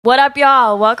What up,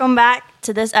 y'all? Welcome back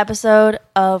to this episode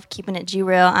of Keeping It G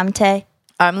Real. I'm Tay.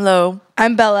 I'm Lo.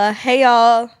 I'm Bella. Hey,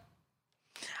 y'all.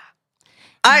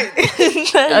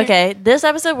 Okay, this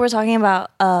episode we're talking about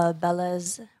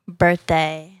Bella's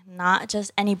birthday. Not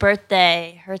just any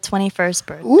birthday, her 21st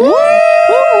birthday. Woo!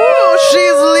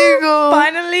 She's legal.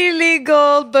 Finally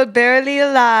legal, but barely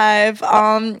alive.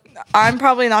 I'm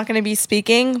probably not going to be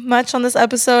speaking much on this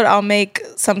episode. I'll make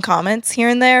some comments here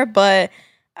and there, but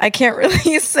I can't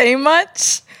really say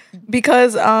much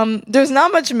because there's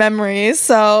not much memory.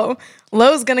 So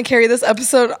Lo's going to carry this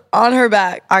episode on her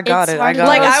back. I got it. Like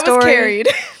I was carried.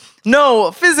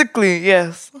 No, physically,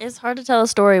 yes. It's hard to tell a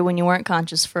story when you weren't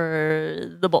conscious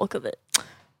for the bulk of it.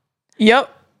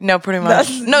 Yep. No, pretty much.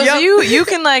 So you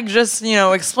can like just,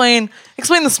 explain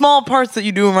the small parts that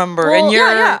you do remember. Well, and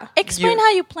yeah. Explain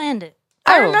how you planned it.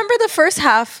 I remember the first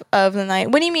half of the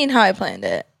night. What do you mean how I planned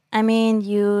it? I mean,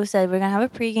 you said we're going to have a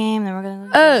pregame, then we're going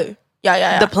to... Oh,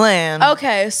 yeah. The plan.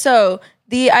 Okay, so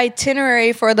the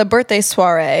itinerary for the birthday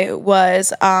soiree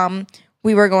was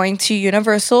we were going to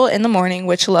Universal in the morning,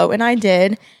 which Lo and I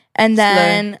did. And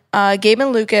then Gabe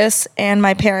and Lucas and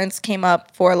my parents came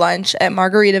up for lunch at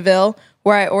Margaritaville,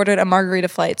 where I ordered a margarita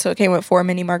flight. So it came with 4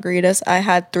 mini margaritas. I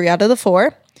had 3 out of the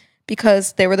 4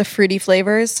 because they were the fruity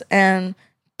flavors. And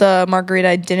the margarita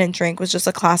I didn't drink was just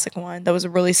a classic one that was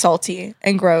really salty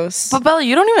and gross. But Bella,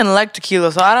 you don't even like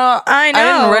tequila, so I know. I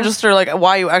didn't register like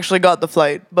why you actually got the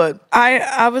flight, but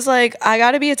I was like, I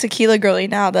gotta be a tequila girly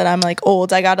now that I'm like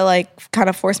old. I gotta like kind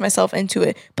of force myself into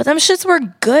it. But them shits were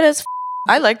good as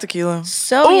I like tequila.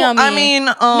 So yummy. I mean,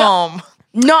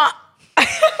 not.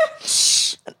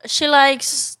 She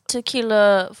likes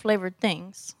tequila flavored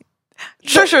things.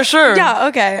 Sure. Yeah,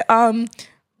 okay.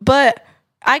 But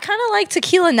I kind of like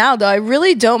tequila now, though. I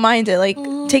really don't mind it. Like,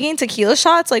 taking tequila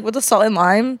shots, like, with the salt and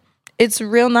lime, it's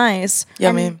real nice.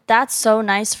 Yummy. And that's so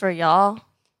nice for y'all.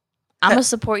 I'm going to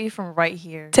support you from right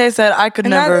here. Tay said I could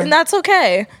never. And that's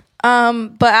okay.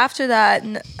 But after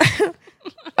that...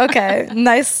 okay,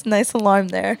 nice alarm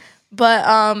there.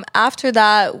 But after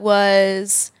that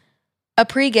was a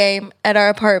pregame at our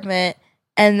apartment,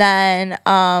 and then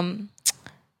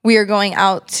we are going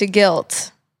out to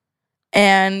Guilt.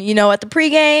 And, at the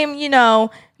pregame,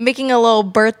 making a little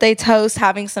birthday toast,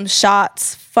 having some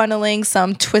shots, funneling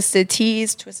some Twisted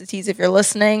Teas. Twisted Teas, if you're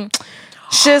listening,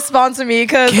 should sponsor me.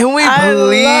 Cause can we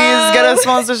please get a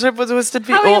sponsorship with Twisted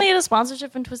Tea? How are we going to get a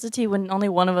sponsorship from Twisted Tea when only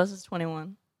one of us is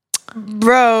 21?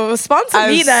 Bro, sponsor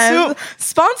me then.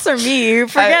 Sponsor me.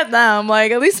 Forget them.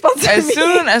 Like, at least sponsor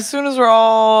me. As soon as we're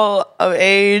all of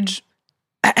age,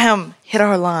 hit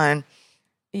our line.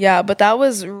 Yeah, but that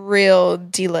was real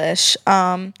delish.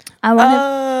 I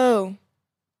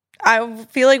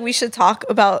feel like we should talk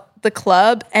about the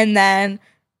club, and then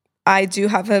I do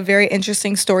have a very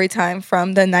interesting story time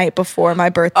from the night before my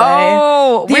birthday.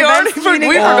 Oh, we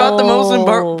forgot the most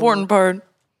important part.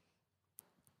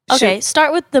 Okay,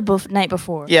 start with the night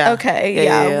before. Yeah. Okay,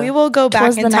 yeah. We will go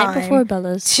back in the time night before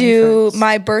Bella's to 21st.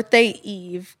 my birthday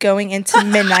eve, going into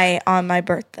midnight on my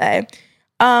birthday.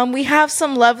 We have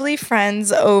some lovely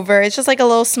friends over. It's just like a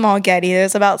little small getty.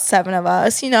 There's about 7 of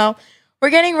us. We're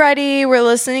getting ready. We're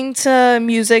listening to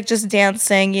music, just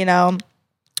dancing.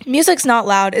 Music's not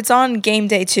loud. It's on game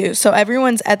day too, so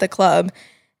everyone's at the club.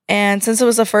 And since it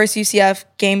was the first UCF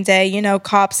game day,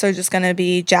 cops are just gonna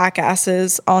be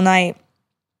jackasses all night.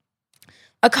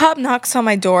 A cop knocks on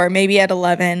my door, maybe at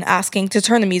 11, asking to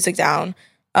turn the music down.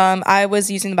 I was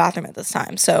using the bathroom at this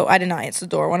time, so I did not answer the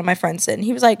door. One of my friends did. And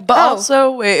he was like, but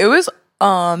also, it was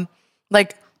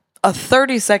like a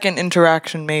 30-second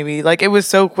interaction, maybe. Like, it was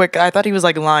so quick. I thought he was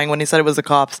like lying when he said it was the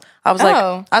cops. I was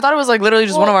like, I thought it was like literally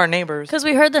just one of our neighbors. Because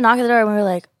we heard the knock at the door and we were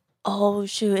like, oh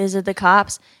shoot, is it the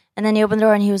cops? And then he opened the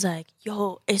door and he was like,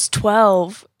 yo, it's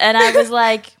 12. And I was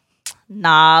like,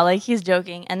 nah, like he's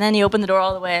joking. And then he opened the door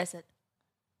all the way. I said,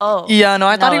 oh. Yeah, no,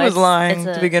 I thought he was lying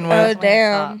to begin with. Oh,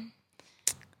 damn.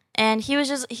 And he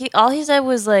was all he said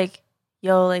was like,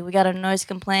 yo, like we got a noise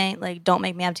complaint, like don't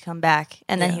make me have to come back.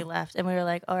 And then he left. And we were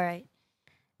like, all right,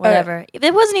 whatever.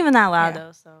 It wasn't even that loud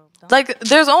though, so like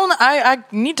there's only I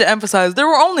need to emphasize there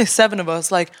were only 7 of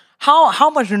us. Like how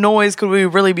much noise could we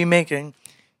really be making?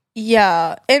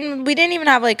 Yeah, and we didn't even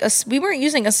have we weren't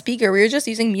using a speaker. We were just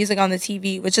using music on the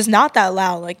TV, which is not that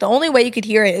loud. Like the only way you could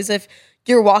hear it is if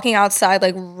you're walking outside,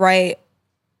 like right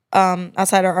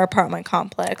outside our apartment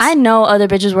complex. I know other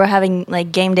bitches were having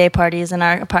like game day parties in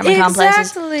our apartment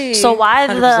complexes. So why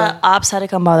 100%. The ops had to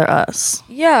come bother us?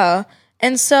 Yeah.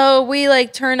 And so we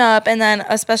like turn up, and then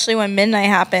especially when midnight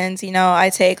happens, I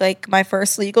take like my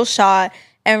first legal shot,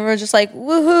 and we're just like,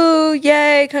 woohoo,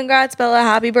 yay, congrats, Bella,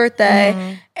 happy birthday.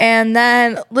 Mm-hmm. And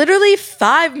then literally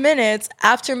 5 minutes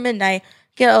after midnight,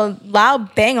 get a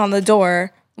loud bang on the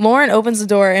door. Lauren opens the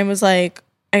door and was like,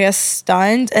 I guess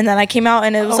stunned. And then I came out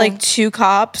and it was like 2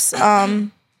 cops.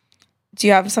 Do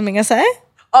you have something to say?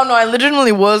 Oh no, I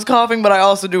legitimately was coughing, but I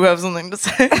also do have something to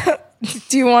say.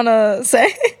 Do you want to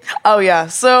say? Oh yeah.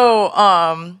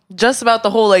 So, just about the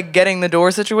whole like getting the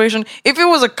door situation. If it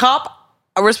was a cop,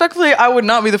 respectfully, I would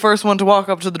not be the first one to walk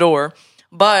up to the door.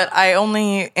 But I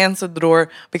only answered the door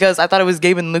because I thought it was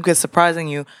Gabe and Lucas surprising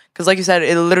you. Because like you said,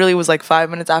 it literally was like 5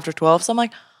 minutes after 12. So I'm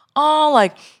like, oh,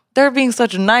 like they're being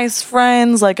such nice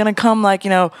friends, like gonna come like,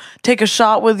 take a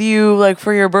shot with you like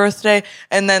for your birthday.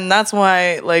 And then that's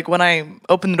why like when I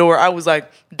opened the door, I was like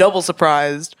double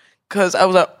surprised because I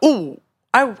was like, ooh,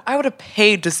 I would have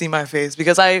paid to see my face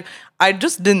because I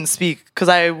just didn't speak because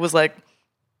I was like,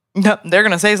 no, they're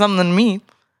gonna say something to me.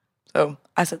 So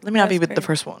I said, let me not be with the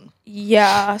first one.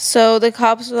 Yeah. So the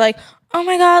cops were like, oh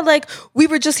my God, like we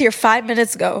were just here 5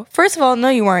 minutes ago. First of all, no,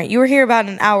 you weren't. You were here about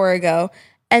an hour ago.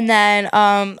 And then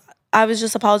I was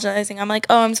just apologizing. I'm like,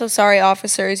 oh, I'm so sorry,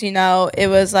 officers. It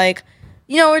was like,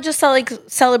 we're just like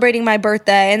celebrating my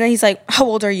birthday. And then he's like, how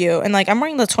old are you? And like, I'm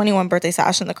wearing the 21 birthday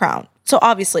sash in the crown. So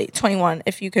obviously 21,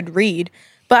 if you could read.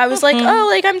 But I was like, oh,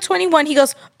 like I'm 21. He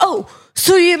goes, oh,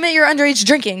 so you admit you're underage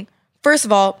drinking. First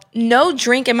of all, no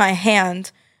drink in my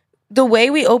hand. The way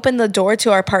we opened the door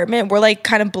to our apartment, we're like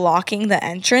kind of blocking the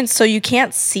entrance. So you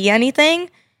can't see anything.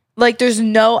 Like there's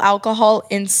no alcohol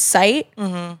in sight.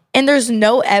 And there's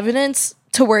no evidence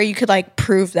to where you could like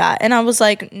prove that. And I was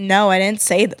like, no, I didn't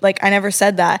say that. Like I never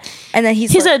said that. And then he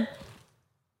said,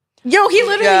 yo, he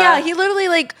literally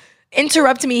like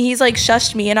interrupted me. He's like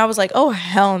shushed me. And I was like, oh,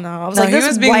 hell no. I was like, this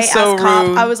is white ass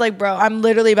cop. I was like, bro, I'm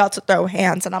literally about to throw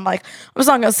hands. And I'm like, I'm just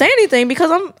not going to say anything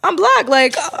because I'm black.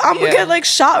 Like I'm going to get like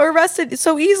shot or arrested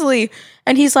so easily.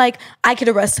 And he's like, I could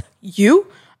arrest you.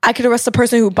 I could arrest the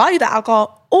person who bought you the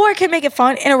alcohol, or I can make it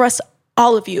fun and arrest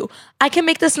all of you. I can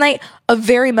make this night a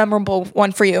very memorable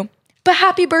one for you. But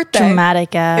happy birthday.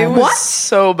 Dramatic ass. It was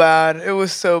so bad. It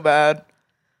was so bad.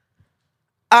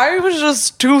 I was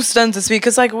just too stunned to speak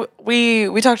because like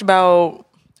we talked about,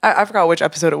 I forgot which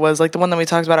episode it was, like the one that we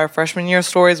talked about our freshman year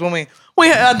stories when we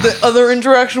had the other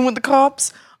interaction with the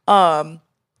cops.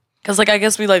 Because, like, I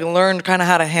guess we, like, learned kind of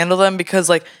how to handle them because,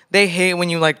 like, they hate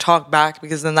when you, like, talk back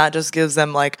because then that just gives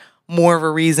them, like, more of a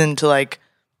reason to, like,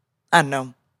 I don't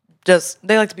know, just,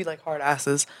 they like to be, like, hard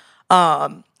asses.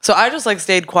 So I just, like,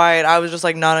 stayed quiet. I was just,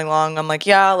 like, nodding along. I'm like,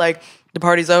 yeah, like, the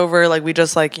party's over. Like, we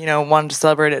just, like, wanted to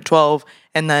celebrate at 12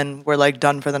 and then we're, like,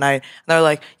 done for the night. And they're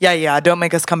like, yeah, don't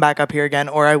make us come back up here again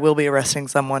or I will be arresting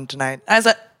someone tonight. I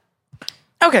said,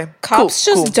 okay, cops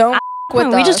just don't with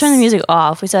us. We just turned the music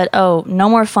off. We said, oh, no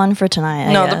more fun for tonight,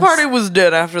 I guess. The party was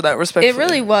dead after that, respectfully. It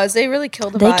really was. They really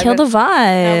killed the vibe. They killed the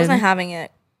vibe. I wasn't having it.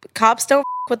 Cops don't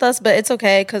with us, but it's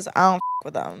okay because I don't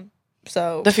with them.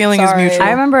 So the feeling is mutual.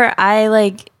 I remember I,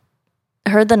 like,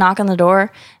 heard the knock on the door,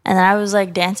 and then I was,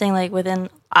 like, dancing, like, within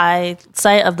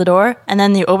sight of the door, and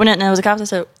then you open it, and it was a cop. I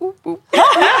said, ooh, ooh.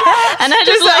 And I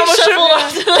just, like, shuffled off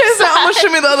to the side. I'm going to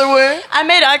shimmy the other way. I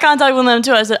made eye contact with them,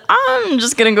 too. I said, I'm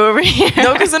just going to go over here.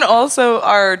 No, because then also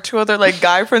our 2 other, like,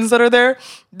 guy friends that are there,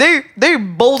 they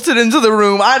bolted into the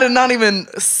room. I did not even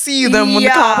see them when the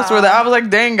cops were there. I was like,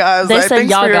 dang, guys. They said,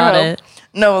 y'all got it.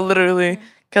 No, literally.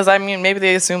 Because, I mean, maybe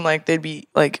they assume, like, they'd be,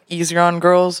 like, easier on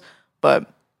girls, but...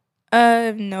 I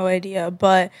have no idea,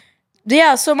 but...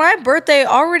 Yeah, so my birthday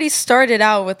already started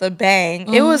out with a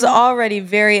bang. It was already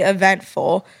very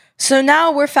eventful. So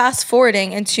now we're fast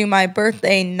forwarding into my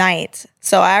birthday night.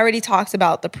 So I already talked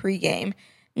about the pregame.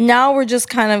 Now we're just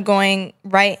kind of going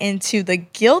right into the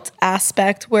guilt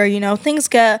aspect where, things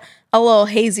get a little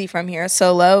hazy from here.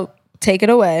 So Lo, take it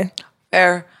away.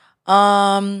 Fair.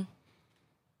 Let's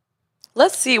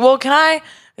see. Well, can I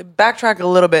backtrack a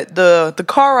little bit? The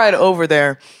car ride over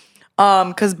there.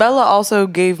 Because Bella also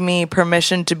gave me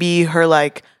permission to be her,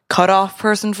 like, cutoff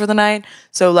person for the night.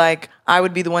 So, like, I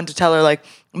would be the one to tell her, like,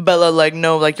 Bella, like,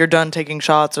 no, like, you're done taking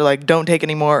shots or, like, don't take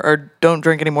any more or don't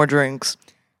drink any more drinks.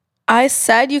 I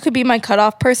said you could be my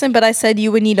cutoff person, but I said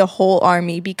you would need a whole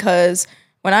army because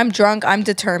when I'm drunk, I'm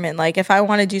determined. Like, if I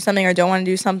want to do something or don't want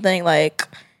to do something, like,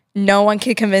 no one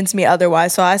can convince me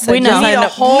otherwise. So I said, you need a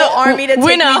whole army to take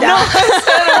me down.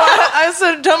 I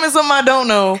said, tell me something I don't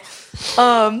know.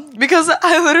 Because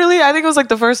I think it was like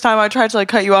the first time I tried to like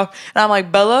cut you off, and I'm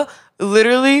like, Bella,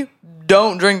 literally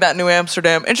don't drink that New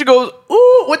Amsterdam. And she goes,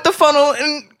 ooh, with the funnel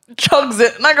and chugs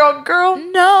it. And I go, girl.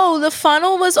 No, the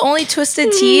funnel was only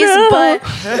twisted teas, but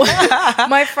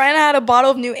my friend had a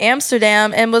bottle of New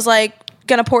Amsterdam and was like,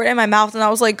 gonna pour it in my mouth, and I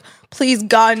was like, please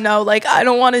God, no, like I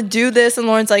don't want to do this. And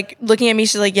Lauren's like looking at me,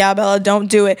 she's like, yeah, Bella, don't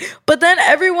do it. But then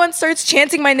everyone starts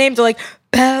chanting my name. They're like,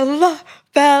 Bella,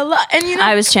 Bella. And you know,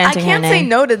 I was chanting I can't her say name.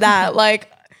 no to that.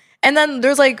 Like, and then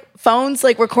there's like phones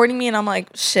like recording me, and I'm like,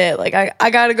 shit, like I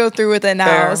gotta go through with it now.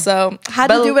 Fair. So had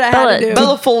Bella- to do what I Bella, had to do.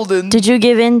 Bella folded. Did you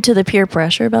give in to the peer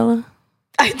pressure, Bella?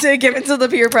 I did give into the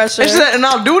peer pressure. And she said, and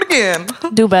I'll do it again.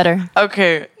 Do better.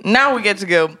 Okay, now we get to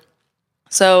go.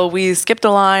 So we skipped a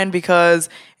line because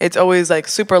it's always like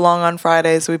super long on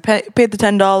Friday. So we paid the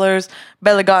 $10.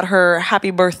 Bella got her happy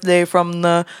birthday from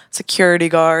the security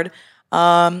guard.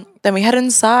 Then we head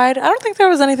inside. I don't think there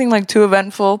was anything like too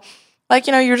eventful. Like,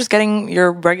 you know, you're just getting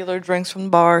your regular drinks from the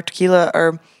bar, tequila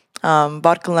or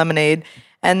vodka lemonade.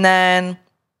 And then,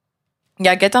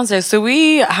 yeah, get downstairs. So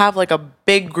we have like a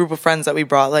big group of friends that we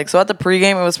brought. Like, so at the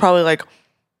pregame, it was probably like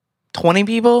 20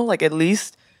 people, like at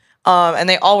least. And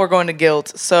they all were going to Guild.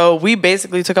 So we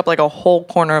basically took up like a whole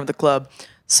corner of the club.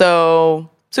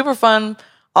 So super fun,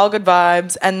 all good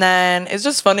vibes. And then it's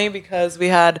just funny because we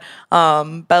had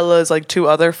Bella's like two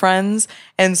other friends.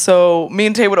 And so me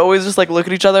and Tay would always just like look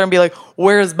at each other and be like,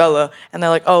 where's Bella? And they're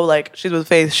like, oh, like she's with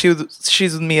Faith.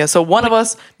 She's with Mia. So one of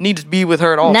us needs to be with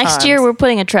her at all Next times. year, we're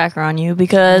putting a tracker on you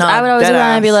because Nah, I would always dead go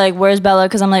around and be ass. like, where's Bella?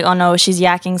 Because I'm like, oh no, she's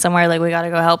yakking somewhere. Like, we got to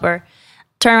go help her.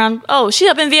 Turn around. Oh, she's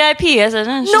up in VIP. I said,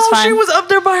 she's No, fine. she was up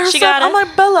there by herself. got I'm it.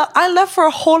 like, Bella, I left for a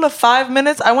whole of 5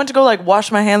 minutes. I went to go like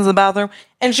wash my hands in the bathroom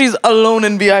and she's alone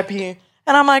in VIP. And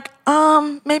I'm like,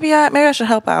 maybe I should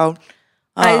help out.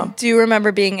 I do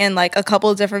remember being in like a couple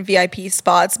of different VIP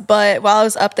spots, but while I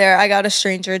was up there, I got a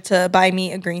stranger to buy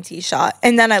me a green tea shot,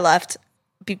 and then I left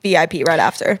VIP right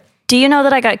after. Do you know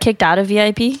that I got kicked out of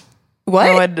VIP? What?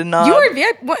 No, I did not. You were in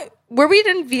VIP? What? Were we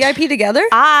in VIP together?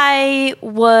 I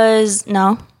was,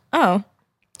 no. Oh.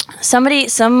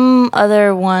 Some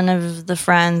other one of the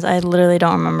friends, I literally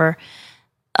don't remember,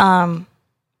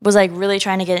 was like really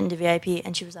trying to get into VIP,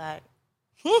 and she was like,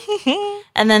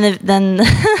 and then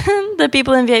the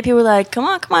people in VIP were like, come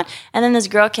on. And then this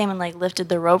girl came and like lifted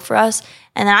the rope for us.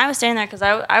 And then I was standing there because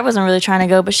I wasn't really trying to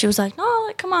go, but she was like, no,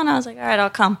 like, come on. I was like, all right, I'll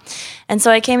come. And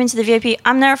so I came into the VIP.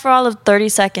 I'm there for all of 30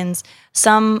 seconds.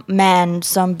 Some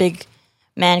big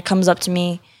man comes up to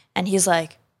me and he's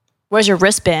like, where's your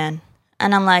wristband?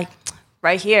 And I'm like,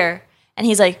 right here. And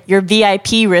he's like, your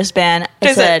VIP wristband.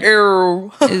 I said,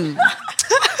 ew. ooh.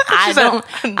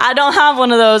 I don't have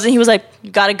one of those. And he was like,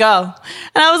 you gotta go.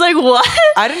 And I was like, what?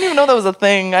 I didn't even know that was a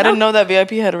thing. I didn't know that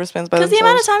VIP had wristbands by Because themselves. the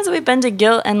amount of times that we've been to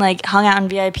Guild and like hung out in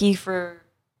VIP for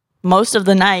most of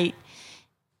the night,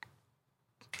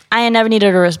 I ain't never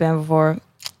needed a wristband before.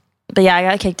 But yeah, I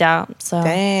got kicked out. So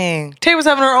Dang. Tay was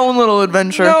having her own little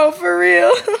adventure. No, for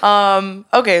real.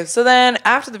 Okay, so then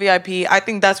after the VIP, I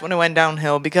think that's when it went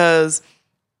downhill because,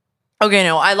 okay,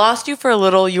 no, I lost you for a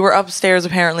little. You were upstairs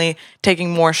apparently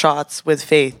taking more shots with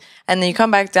Faith. And then you come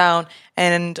back down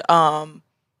and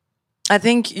I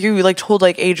think you like told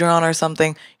like Adriana or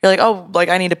something. You're like, oh, like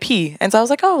I need to pee. And so I was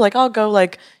like, oh, like I'll go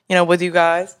like, you know, with you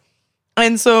guys.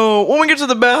 And so when we get to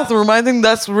the bathroom, I think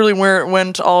that's really where it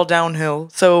went all downhill.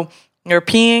 So you're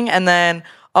peeing and then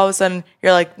all of a sudden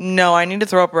you're like, no, I need to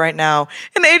throw up right now.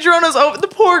 And Adriana's over, the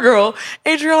poor girl.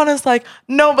 Adriana's like,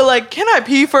 no, but like, can I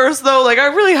pee first though? Like I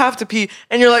really have to pee.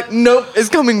 And you're like, nope, it's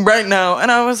coming right now.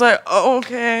 And I was like, oh,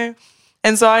 okay.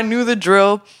 And so I knew the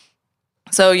drill.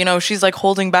 So, you know, she's like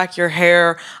holding back your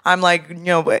hair. I'm like, you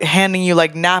know, handing you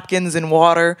like napkins and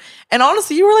water. And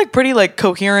honestly, you were like pretty like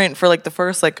coherent for like the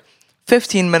first like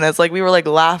 15 minutes. Like we were like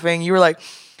laughing. You were like,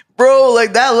 bro,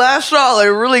 like that last shot like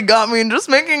really got me and just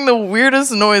making the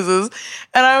weirdest noises.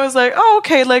 And I was like, oh,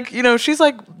 okay. Like, you know, she's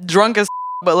like drunk as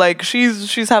but like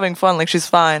she's having fun. Like she's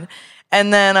fine.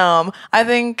 And then I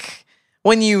think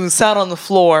when you sat on the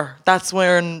floor, that's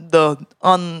when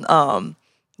the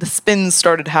spins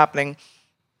started happening.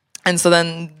 And so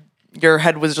then your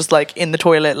head was just like in the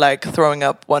toilet, like throwing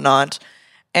up, whatnot.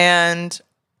 And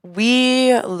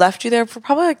we left you there for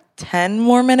probably like 10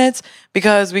 more minutes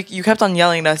because you kept on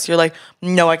yelling at us. You're like,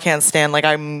 no, I can't stand. Like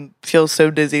I feel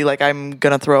so dizzy. Like I'm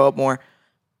gonna throw up more.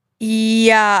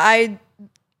 Yeah,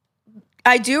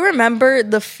 I do remember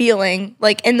the feeling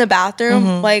like in the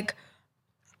bathroom, like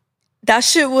that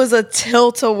shit was a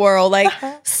tilt-a-whirl, like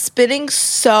spitting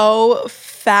so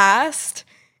fast,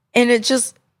 and it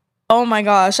just, oh my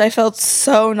gosh, I felt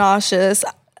so nauseous.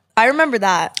 I remember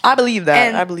that. I believe that.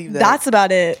 And I believe that. That's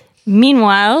about it.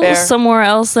 meanwhile, Fair. somewhere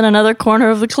else in another corner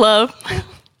of the club,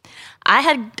 I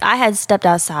had stepped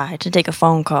outside to take a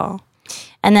phone call.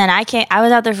 And then I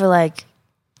was out there for like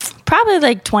probably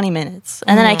like 20 minutes.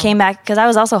 And then I came back because I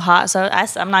was also hot. So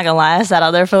I'm not going to lie. I sat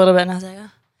out there for a little bit and I was like,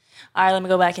 all right, let me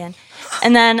go back in.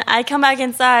 And then I come back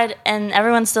inside, and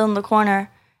everyone's still in the corner,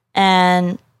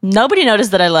 and nobody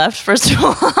noticed that I left, first of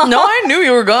all. No, I knew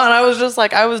you were gone. I was just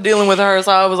like, I was dealing with her,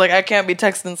 so I was like, I can't be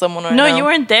texting someone right now. No, you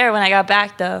weren't there when I got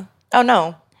back, though. Oh,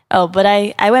 no. Oh, but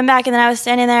I went back, and then I was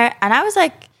standing there, and I was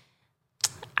like,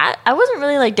 I wasn't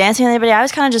really like dancing with anybody. I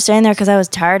was kind of just standing there because I was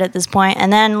tired at this point.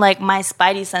 And then like my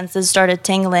spidey senses started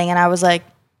tingling, and I was like,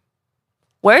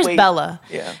 where's Bella?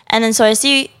 Yeah. And then so I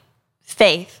see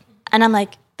Faith, and I'm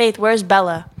like, Faith, where's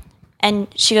Bella? And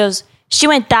she goes, she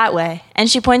went that way. And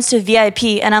she points to VIP,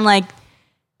 and I'm like,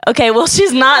 okay, well,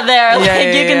 she's not there.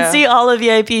 You can see all of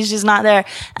VIP. She's not there.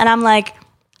 And I'm like,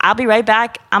 I'll be right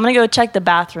back. I'm going to go check the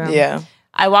bathroom. Yeah.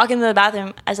 I walk into the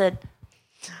bathroom. I said,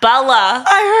 Bella.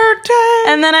 I heard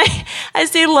Tay. And then I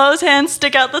see Lo's hand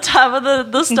stick out the top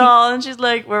of the stall, and she's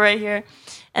like, we're right here.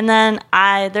 And then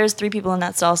there's 3 people in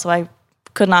that stall, so I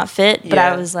could not fit. But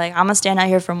I was like, I'm going to stand out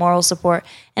here for moral support.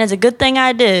 And it's a good thing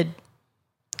I did,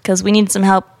 because we need some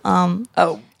help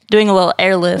doing a little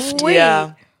airlift. Wait,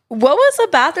 what was a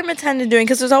bathroom attendant doing?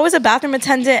 Because there's always a bathroom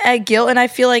attendant at Gilt, and I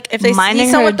feel like if they minding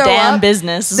see someone her throw damn up,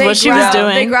 business is what she was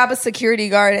doing. They grab a security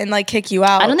guard and like kick you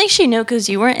out. I don't think she knew, because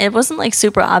it wasn't like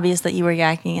super obvious that you were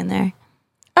yakking in there.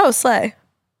 Oh, slay.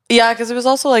 Yeah, because it was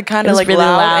also like kind of like really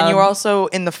loud, and you were also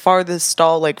in the farthest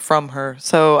stall like from her.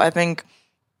 So I think,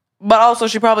 but also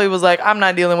she probably was like, I'm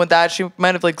not dealing with that. She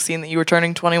might have like seen that you were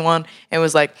turning 21 and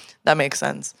was like, that makes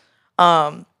sense.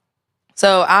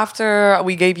 So after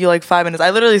we gave you like 5 minutes, I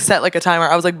literally set like a timer.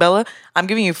 I was like, Bella, I'm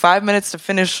giving you 5 minutes to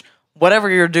finish whatever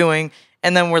you're doing,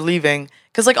 and then we're leaving.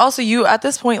 Because like also you at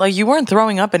this point, like you weren't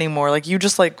throwing up anymore. Like you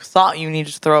just like thought you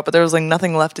needed to throw up, but there was like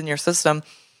nothing left in your system.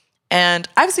 And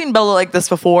I've seen Bella like this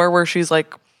before, where she's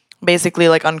like basically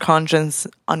like unconscious,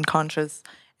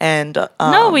 and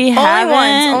No, we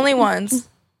haven't. Only once.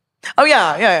 Oh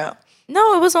yeah.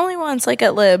 No, it was only once, like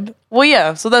at Lib. Well,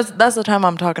 yeah. So that's the time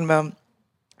I'm talking about.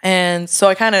 And so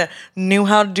I kind of knew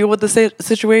how to deal with the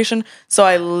situation. So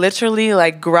I literally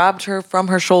like grabbed her from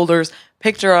her shoulders,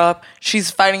 picked her up. She's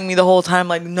fighting me the whole time,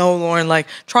 like, no, Lauren, like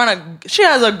she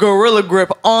has a gorilla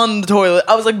grip on the toilet.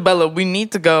 I was like, Bella, we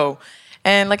need to go.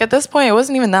 And like at this point, it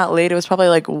wasn't even that late. It was probably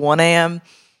like 1 a.m.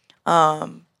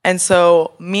 And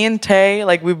so me and Tay,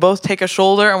 like we both take a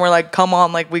shoulder and we're like, come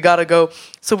on, like we gotta go.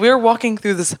 So we're walking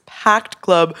through this packed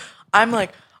club. I'm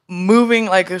like moving,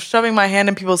 like shoving my hand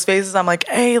in people's faces. I'm like,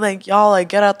 hey, like y'all, like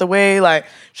get out the way. Like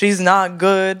she's not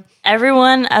good.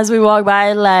 Everyone, as we walk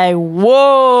by, like,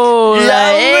 whoa, Yeah,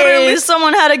 like, hey, literally.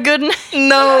 someone had a good night.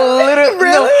 No, literally,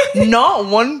 really? No,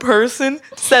 not one person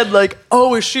said like,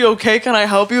 oh, is she okay? Can I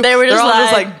help you? They were just They're all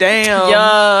like, just like, damn.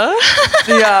 Yeah.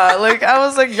 Yeah, like I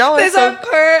was like, y'all are They so said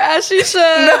purr as she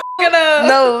should.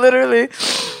 no, literally.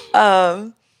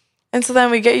 And so then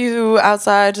we get you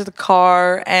outside to the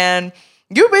car, and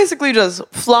you basically just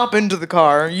flop into the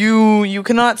car. You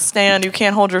cannot stand. You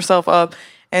can't hold yourself up.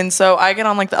 And so I get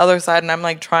on like the other side, and I'm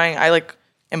like trying. I like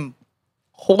am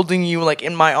holding you like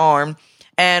in my arm.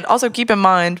 And also keep in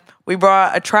mind, we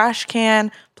brought a trash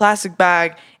can, plastic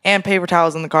bag, and paper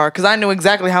towels in the car because I knew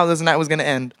exactly how this night was gonna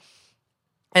end.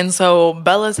 And so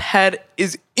Bella's head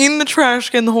is in the trash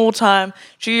can the whole time.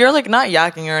 You're like not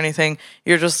yakking or anything.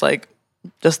 You're just like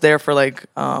there for like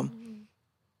to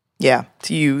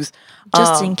use.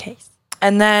 Just in case.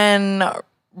 And then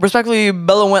respectfully,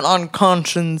 Bella went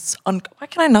unconscious. Why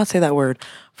can I not say that word?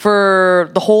 For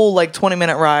the whole like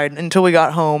 20-minute ride until we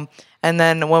got home. And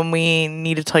then when we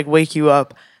needed to like wake you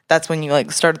up, that's when you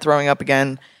like started throwing up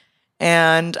again.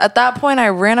 And at that point, I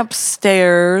ran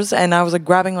upstairs and I was like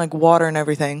grabbing like water and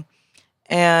everything.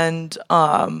 And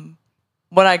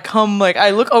when I come, like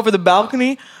I look over the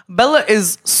balcony, Bella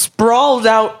is sprawled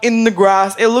out in the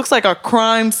grass. It looks like a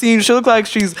crime scene. She looks like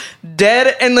she's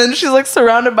dead. And then she's like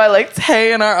surrounded by like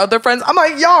Tay and our other friends. I'm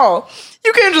like, y'all,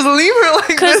 you can't just leave her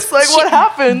like this. Like what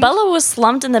happened? Bella was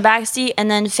slumped in the backseat,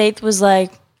 and then Faith was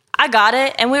like, I got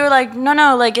it. And we were like,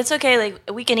 no, like it's okay.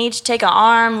 Like we can each take an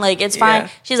arm. Like it's fine. Yeah.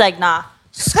 She's like, nah.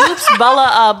 Scoops Bella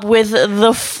up with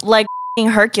the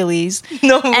Hercules.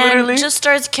 No, literally. And just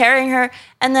starts carrying her.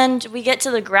 And then we get to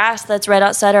the grass that's right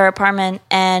outside our apartment,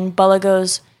 and Bella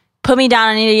goes, put me down,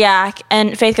 I need a yak.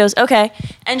 And Faith goes, okay.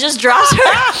 And just drops her in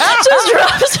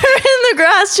the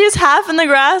grass. She's half in the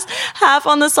grass, half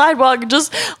on the sidewalk,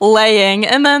 just laying.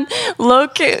 And then Lo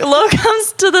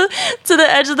comes to the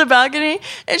edge of the balcony,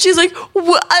 and she's like,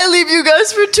 I leave you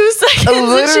guys for 2 seconds.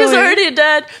 And she's already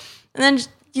dead. And then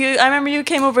I remember you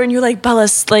came over and you're like, Bella,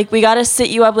 like we gotta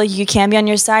sit you up, like you can't be on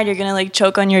your side, you're gonna like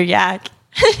choke on your yak.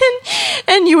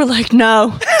 And you were like,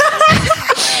 no.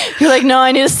 You're like, no,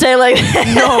 I need to stay like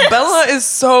that. No, Bella is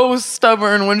so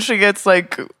stubborn when she gets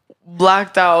like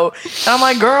blacked out. And I'm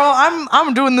like, girl,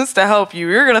 I'm doing this to help you.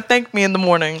 You're gonna thank me in the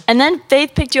morning. And then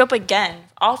Faith picked you up again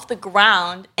off the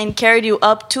ground and carried you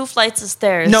up 2 flights of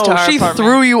stairs. No, to our she apartment.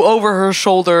 threw you over her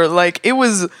shoulder. Like, it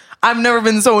was, I've never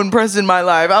been so impressed in my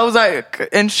life. I was like,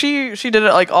 and she did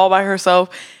it like all by herself.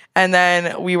 And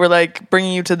then we were like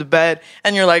bringing you to the bed,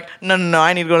 and you're like, no,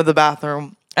 I need to go to the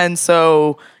bathroom. And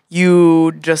so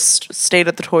you just stayed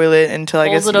at the toilet until I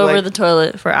guess Folded over the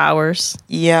toilet for hours.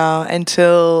 Yeah,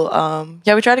 until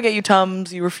we tried to get you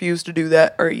Tums. You refused to do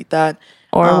that or eat that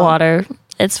Or water.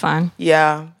 It's fine.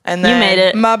 Yeah, and then You made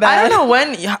it. My bad. I don't know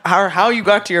when how you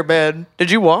got to your bed.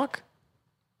 Did you walk?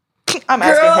 I'm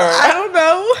asking Girl, her. I don't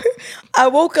know. I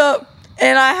woke up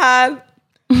and I had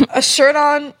a shirt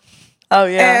on. Oh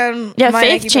yeah. And Yeah, my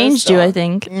Faith Nike changed post you, on. I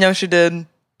think. No, she did.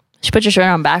 She put your shirt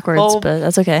on backwards, Full- but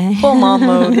that's okay. Full mom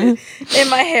mode. And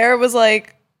my hair was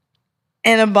like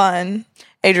in a bun.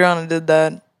 Adriana did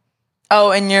that.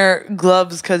 Oh, and your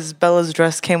gloves, because Bella's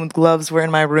dress came with gloves, were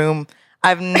in my room.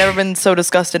 I've never been so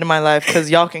disgusted in my life because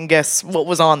y'all can guess what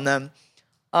was on them.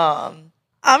 I'm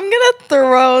gonna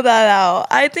throw that out.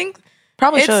 I think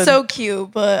Probably it's should. so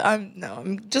cute, but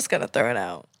I'm just gonna throw it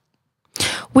out.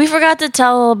 We forgot to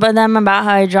tell them about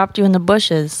how I dropped you in the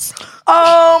bushes.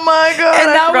 Oh my god!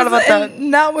 And I forgot about that.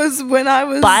 and that was when I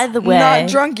was By the way- not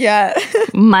drunk yet.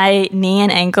 My knee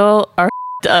and ankle are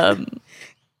up.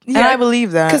 And I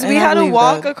believe that. Because we and I had to believe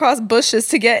walk that. across bushes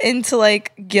to get into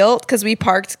like Guilt because we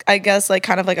parked, I guess, like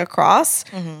kind of like across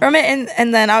from it.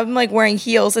 And then I'm like wearing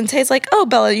heels, and Tay's like, "Oh,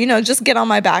 Bella, just get on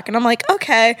my back." And I'm like,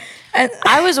 "Okay." And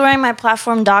I was wearing my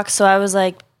platform docs, so I was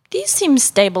like, these seem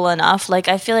stable enough. Like,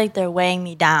 I feel like they're weighing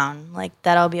me down. Like,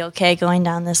 that I'll be okay going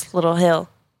down this little hill.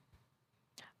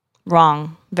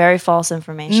 Wrong. Very false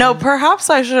information. No, perhaps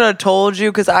I should have told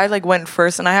you because I like went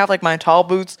first, and I have like my tall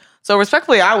boots. So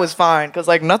respectfully, I was fine because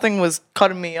like nothing was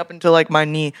cutting me up until like my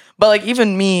knee. But like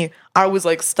even me, I was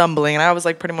like stumbling, and I was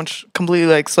like pretty much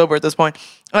completely like sober at this point.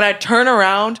 And I turn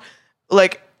around,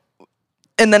 like,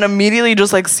 and then immediately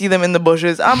just like see them in the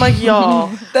bushes. I'm like, y'all,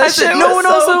 that shit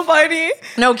was so funny.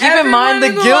 No, keep in mind the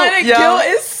Everyone guilt. in the line of Guilt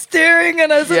is staring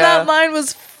at us, and Yeah. that line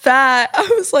was fat. I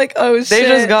was like, "Oh shit!" They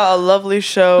just got a lovely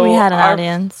show. We had an Our-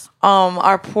 audience.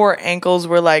 Our poor ankles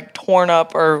were like torn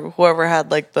up, or whoever had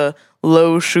like the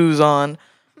low shoes on.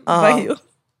 By you.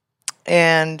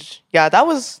 And yeah, that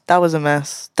was a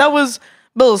mess. That was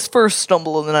Bella's first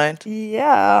stumble of the night.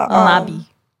 Yeah. Lobby.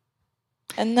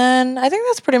 And then I think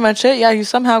that's pretty much it. Yeah, you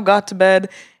somehow got to bed,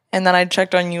 and then I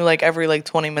checked on you like every like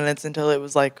 20 minutes until it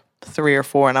was like 3 or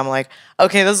 4, and I'm like,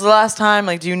 okay, this is the last time.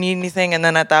 Like, do you need anything? And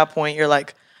then at that point, you're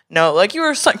like, no. Like you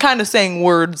were kind of saying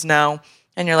words now,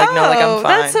 and you're like, no, like I'm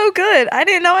fine. That's so good. I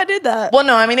didn't know I did that. Well,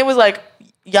 no, I mean it was like,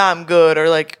 yeah, I'm good, or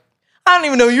like, I don't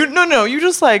even know. No, you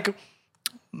just like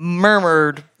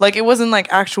murmured. Like it wasn't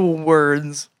like actual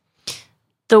words.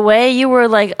 The way you were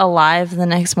like alive the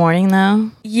next morning,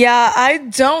 though. Yeah, I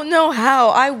don't know how.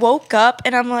 I woke up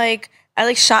and I'm like, I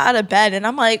like shot out of bed and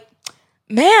I'm like,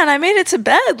 man, I made it to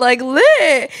bed, like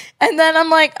lit. And then I'm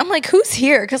like, who's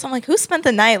here? Because I'm like, who spent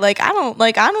the night? Like, I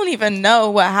don't even know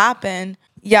what happened.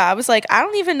 Yeah, I was like, I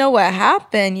don't even know what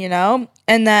happened,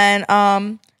 And then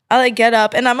I like get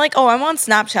up and I'm like, oh, I'm on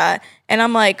Snapchat and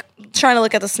I'm like trying to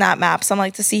look at the snap maps. I'm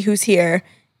like to see who's here.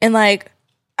 And like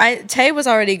Tay was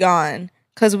already gone.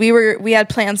 Because we had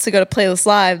plans to go to Playlist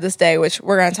Live this day, which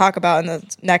we're gonna talk about in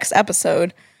the next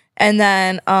episode. And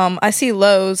then I see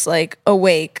Lowe's like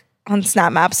awake on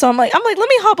Snap Map, so I'm like, let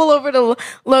me hobble over to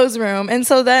Lowe's room. And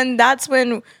so then that's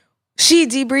when she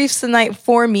debriefs the night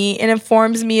for me and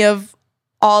informs me of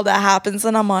all that happens.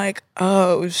 And I'm like,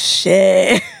 oh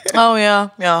shit. Oh yeah.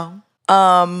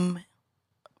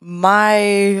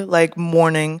 My like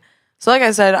morning. So like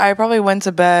I said, I probably went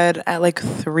to bed at like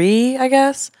 3, I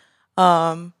guess.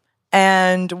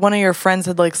 And one of your friends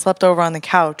had like slept over on the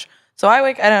couch. So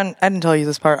I didn't tell you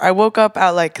this part. I woke up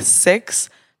at like 6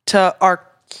 to our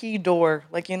key door,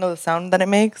 like the sound that it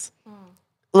makes,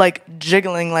 like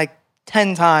jiggling like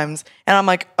 10 times. And I'm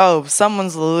like, oh,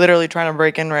 someone's literally trying to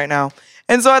break in right now.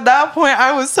 And so at that point,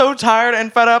 I was so tired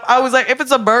and fed up. I was like, if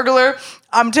it's a burglar,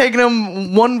 I'm taking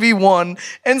him 1v1.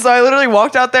 And so I literally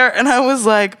walked out there and I was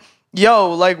like,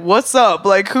 yo, like, what's up?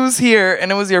 Like, who's here?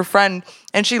 And it was your friend.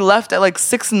 And she left at like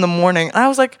 6 in the morning. And I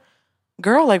was like,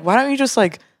 girl, like, why don't you just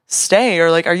like stay? Or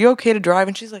like, are you okay to drive?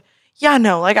 And she's like, yeah,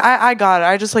 no, like, I got it.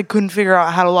 I just like couldn't figure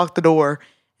out how to lock the door.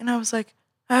 And I was like,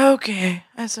 okay.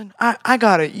 I said, I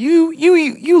got it. You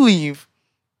leave.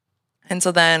 And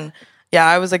so then, yeah,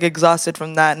 I was like exhausted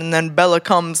from that. And then Bella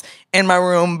comes in my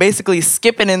room, basically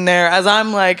skipping in there as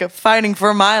I'm like fighting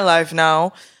for my life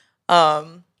now.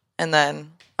 And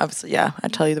then obviously, yeah,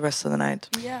 I'd tell you the rest of the night.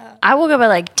 Yeah. I woke up at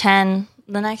like 10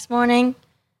 the next morning,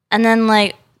 and then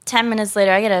like 10 minutes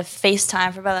later, I get a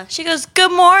FaceTime from Bella. She goes,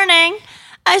 "Good morning."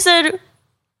 I said,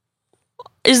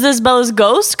 "Is this Bella's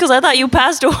ghost? Because I thought you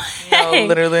passed away." No,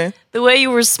 literally. The way you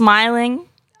were smiling.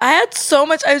 I had so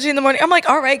much energy in the morning. I'm like,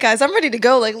 all right, guys, I'm ready to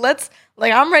go.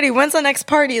 I'm ready. When's the next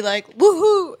party? Like,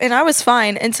 woohoo. And I was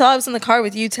fine until I was in the car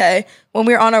with you, Tay, when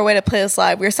we were on our way to Playlist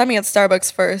Live. We were stopping at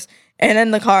Starbucks first. And in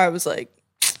the car, I was like,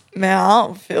 man, I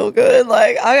don't feel good.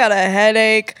 Like, I got a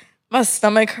headache. My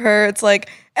stomach hurts. Like,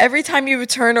 every time you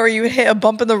turn or you hit a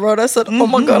bump in the road, I said, oh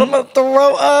my God, I'm going to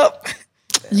throw up.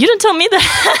 You didn't tell me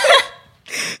that.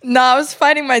 No, I was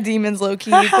fighting my demons low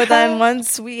key. But then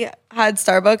once we had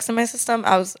Starbucks in my system,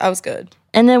 I was good.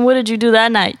 And then what did you do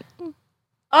that night?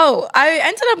 Oh, I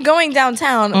ended up going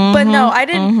downtown, but no, I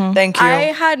didn't. Thank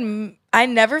you. I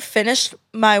never finished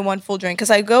my one full drink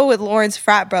because I go with Lauren's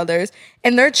frat brothers,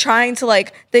 and they're trying to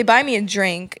they buy me a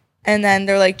drink, and then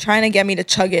they're like trying to get me to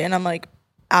chug it, and I'm like,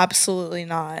 absolutely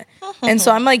not. And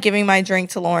so I'm like giving my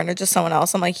drink to Lauren or just someone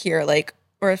else. I'm like, here,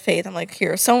 or Faith. I'm like,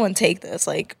 here, someone take this,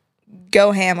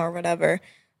 go ham or whatever.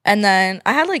 And then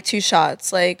I had 2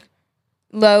 shots.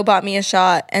 Lo bought me a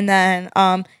shot, and then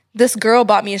this girl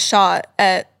bought me a shot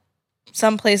at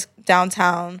some place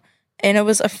downtown, and it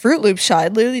was a Fruit Loop shot.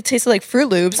 It literally tasted like Fruit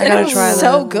Loops, and it was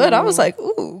so good. I was like,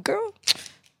 ooh, girl,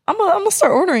 I'm gonna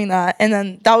start ordering that. And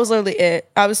then that was literally it.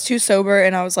 I was too sober,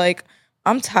 and I was like,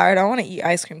 I'm tired. I want to eat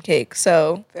ice cream cake.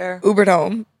 So Ubered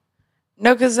home.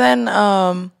 No, because then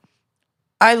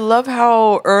I love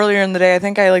how earlier in the day, I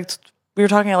think we were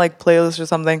talking at Playlist or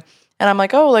something, and I'm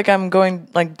like, oh, I'm going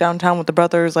downtown with the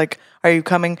brothers. Are you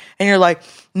coming? And you're like,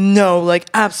 no,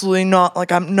 absolutely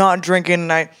not. I'm not drinking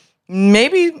tonight.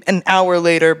 Maybe an hour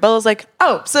later, Bella's like,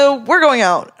 oh, so we're going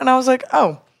out. And I was like,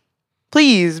 oh,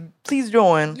 please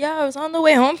join. Yeah, I was on the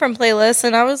way home from Playlist,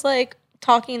 and I was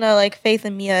talking to Faith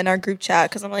and Mia in our group chat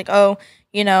because I'm like, oh,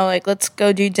 let's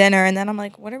go do dinner. And then I'm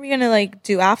like, what are we gonna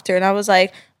do after? And I was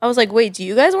like, wait, do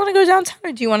you guys want to go downtown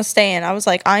or do you want to stay in? I was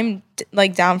like, I'm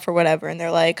down for whatever. And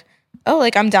they're like, oh,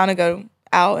 I'm down to go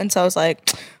out. And so I was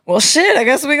like, well, shit, I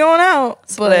guess we going out.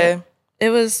 But it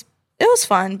was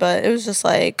fun, but it was just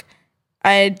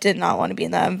I did not want to be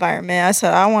in that environment. I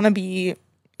said I want to be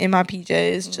in my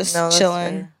PJs, just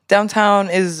chilling. Fair. Downtown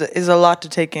is a lot to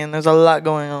take in. There's a lot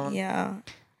going on. Yeah.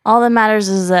 All that matters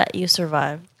is that you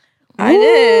survived. I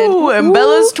did. And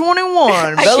Bella's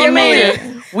 21. Bella made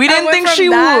it. We didn't think she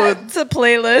would. To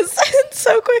Playlist. It's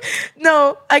so quick.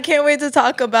 No, I can't wait to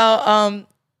talk about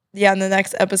in the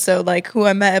next episode, who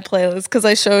I met at Playlist, because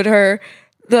I showed her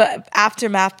the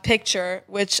aftermath picture,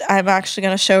 which I'm actually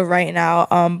going to show right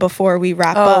now before we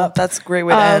wrap up. That's a great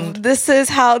way to end. This is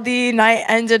how the night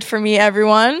ended for me,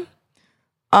 everyone.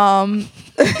 That's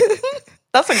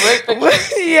a great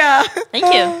picture. Yeah.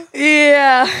 Thank you.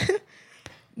 Yeah.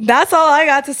 That's all I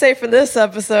got to say for this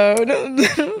episode.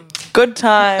 Good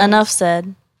time. Enough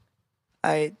said.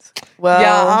 All right. Well,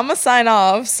 yeah, I'm going to sign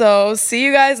off. So see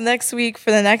you guys next week for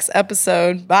the next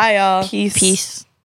episode. Bye, y'all. Peace.